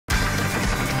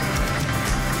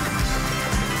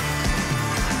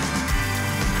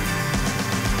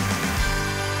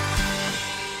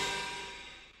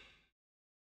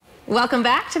Welcome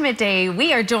back to Midday.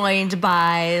 We are joined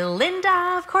by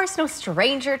Linda, of course, no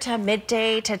stranger to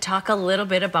Midday, to talk a little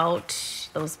bit about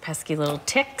those pesky little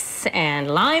ticks and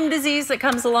Lyme disease that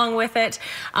comes along with it.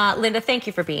 Linda, thank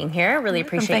you for being here. Really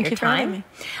appreciate your time.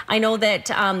 I know that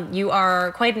you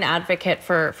are quite an advocate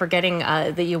for getting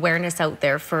the awareness out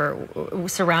there for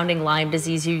surrounding Lyme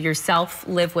disease. You yourself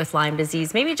live with Lyme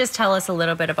disease. Maybe just tell us a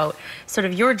little bit about sort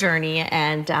of your journey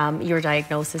and your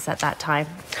diagnosis at that time.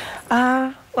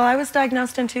 Well, I was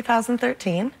diagnosed in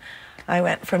 2013. I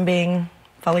went from being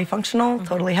fully functional,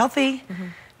 totally healthy,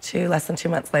 to less than 2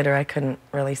 months later, I couldn't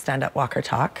really stand up, walk, or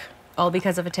talk. All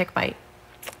because of a tick bite?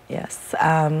 Yes.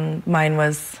 Mine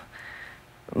was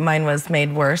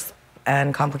made worse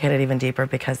and complicated even deeper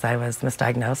because I was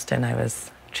misdiagnosed and I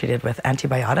was treated with with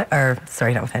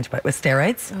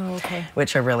steroids,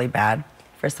 which are really bad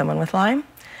for someone with Lyme.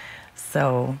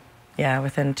 So, yeah,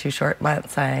 within 2 short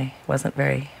months, I wasn't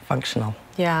very functional.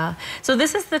 Yeah. So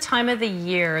this is the time of the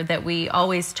year that we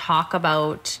always talk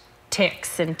about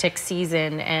ticks and tick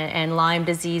season and Lyme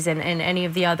disease and any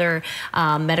of the other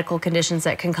medical conditions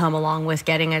that can come along with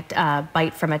getting a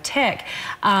bite from a tick.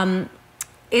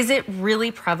 Is it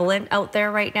really prevalent out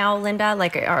there right now, Linda?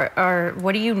 Like,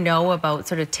 what do you know about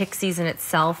sort of tick season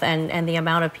itself and the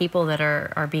amount of people that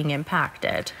are being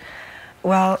impacted?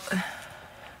 Well,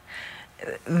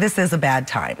 this is a bad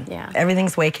time. Yeah.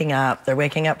 Everything's waking up. They're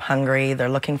waking up hungry. They're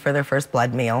looking for their first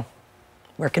blood meal.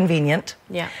 We're convenient.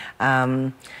 Yeah.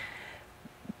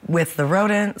 With the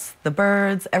rodents, the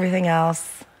birds, everything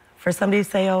else, for somebody to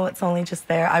say, oh, it's only just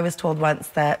there. I was told once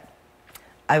that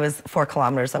I was 4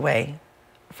 kilometers away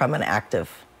from an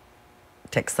active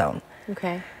tick zone.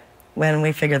 Okay. When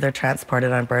we figure they're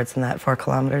transported on birds, and that 4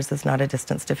 kilometers is not a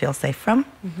distance to feel safe from.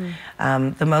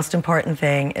 The most important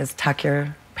thing is tuck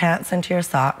your pants into your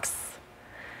socks.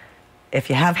 If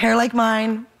you have hair like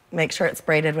mine, make sure it's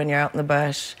braided when you're out in the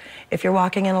bush. If you're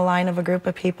walking in a line of a group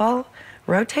of people,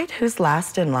 rotate who's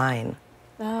last in line.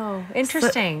 Oh,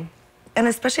 interesting. And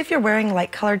especially if you're wearing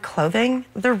light-colored clothing,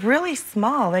 they're really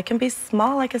small. They can be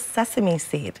small like a sesame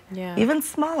seed, even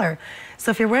smaller.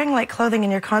 So if you're wearing light clothing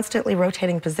and you're constantly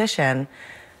rotating position,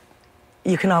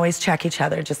 you can always check each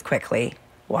other just quickly.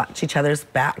 Watch each other's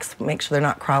backs, make sure they're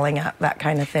not crawling up, that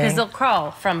kind of thing. Because they'll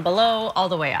crawl from below all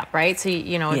the way up, right? So,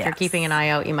 you know, if you're keeping an eye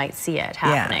out, you might see it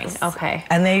happening. Yes. Okay.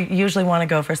 And they usually want to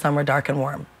go for somewhere dark and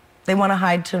warm. They want to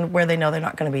hide to where they know they're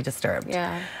not going to be disturbed.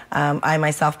 Yeah. I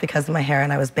myself, because of my hair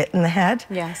and I was bit in the head,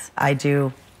 I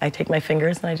take my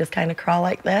fingers and I just kind of crawl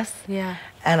like this. Yeah.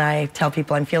 And I tell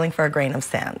people I'm feeling for a grain of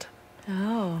sand.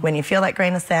 Oh. When you feel that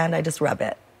grain of sand, I just rub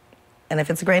it. And if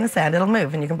it's a grain of sand, it'll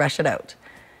move and you can brush it out.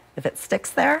 If it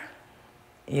sticks there,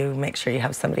 you make sure you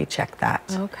have somebody check that.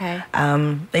 Okay.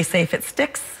 They say if it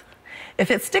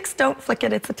sticks, don't flick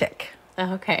it, it's a tick.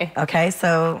 Okay. Okay,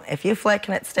 so if you flick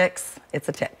and it sticks, it's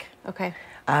a tick. Okay.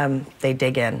 They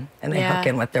dig in and they hook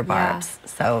in with their barbs.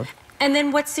 So. And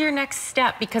then what's your next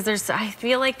step? Because I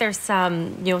feel like there's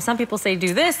some, you know, some people say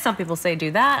do this, some people say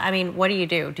do that. I mean, what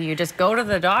do? Do you just go to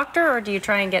the doctor or do you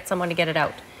try and get someone to get it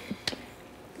out?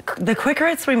 The quicker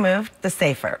it's removed, the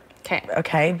safer. Okay.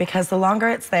 Okay, because the longer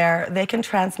it's there, they can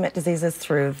transmit diseases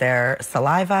through their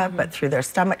saliva, but through their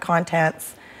stomach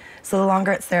contents. So the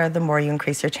longer it's there, the more you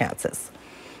increase your chances.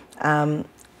 There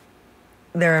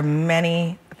are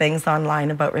many things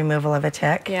online about removal of a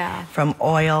tick. Yeah. From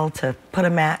oil to put a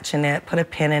match in it, put a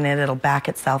pin in it, it'll back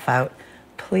itself out.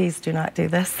 Please do not do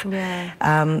this.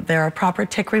 Yeah. There are proper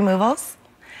tick removals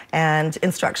and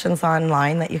instructions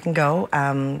online that you can go.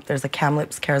 There's a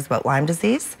Kamloops Cares About Lyme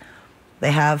Disease.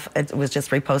 It was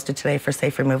just reposted today for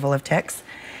safe removal of ticks.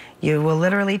 You will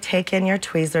literally take in your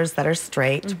tweezers that are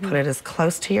straight, put it as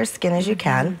close to your skin as you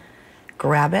can,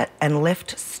 grab it, and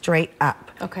lift straight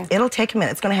up. Okay. It'll take a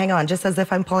minute. It's going to hang on, just as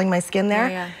if I'm pulling my skin there.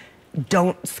 Yeah.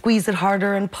 Don't squeeze it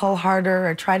harder and pull harder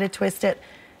or try to twist it.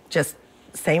 Just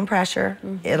same pressure,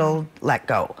 it'll let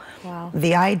go. Wow.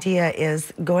 The idea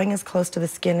is going as close to the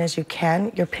skin as you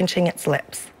can, you're pinching its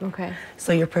lips. Okay.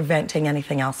 So you're preventing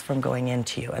anything else from going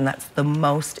into you, and that's the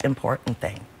most important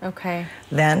thing. Okay.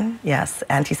 Then, yes,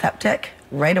 antiseptic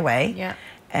right away. Yeah.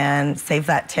 And save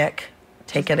that tick,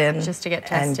 take it in just to get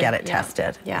tested. and get it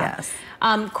tested. Yeah. Yes.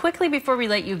 Quickly before we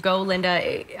let you go,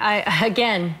 Linda,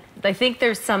 I think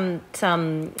there's some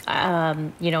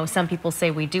you know, some people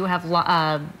say we do have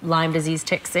Lyme disease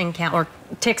ticks in or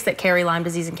ticks that carry Lyme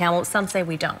disease in Kamloops. Some say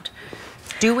we don't.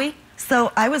 Do we?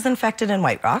 So I was infected in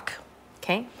White Rock.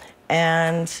 Okay.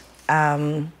 And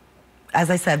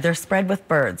as I said, they're spread with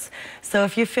birds. So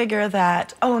if you figure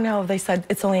that, oh no, they said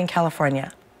it's only in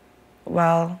California.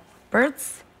 Well,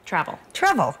 birds travel.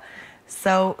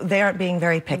 So they aren't being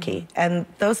very picky. And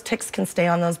those ticks can stay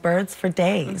on those birds for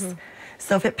days.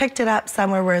 So if it picked it up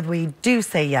somewhere where we do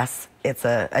say, yes, it's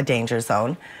a danger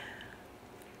zone,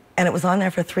 and it was on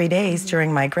there for 3 days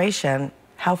during migration,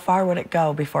 how far would it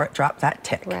go before it dropped that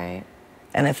tick? Right.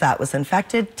 And if that was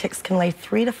infected, ticks can lay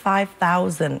 3,000 to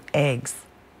 5,000 eggs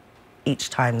each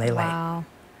time they lay. Wow.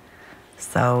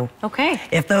 So Okay.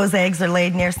 if those eggs are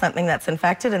laid near something that's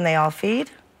infected and they all feed,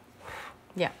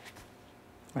 Yeah.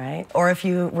 right? Or if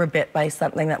you were bit by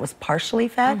something that was partially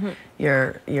fed,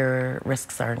 your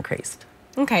risks are increased.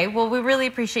 Okay, well, we really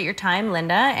appreciate your time,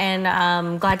 Linda,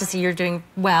 and glad to see you're doing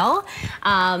well.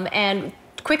 And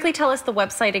quickly tell us the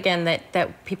website again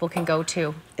that people can go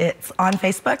to. It's on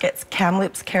Facebook. It's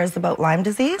Kamloops Cares About Lyme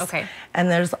Disease. Okay. And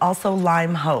there's also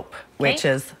Lyme Hope, which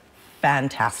is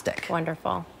fantastic.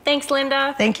 Wonderful. Thanks,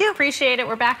 Linda. Thank you. Appreciate it.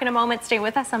 We're back in a moment. Stay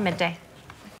with us on Midday.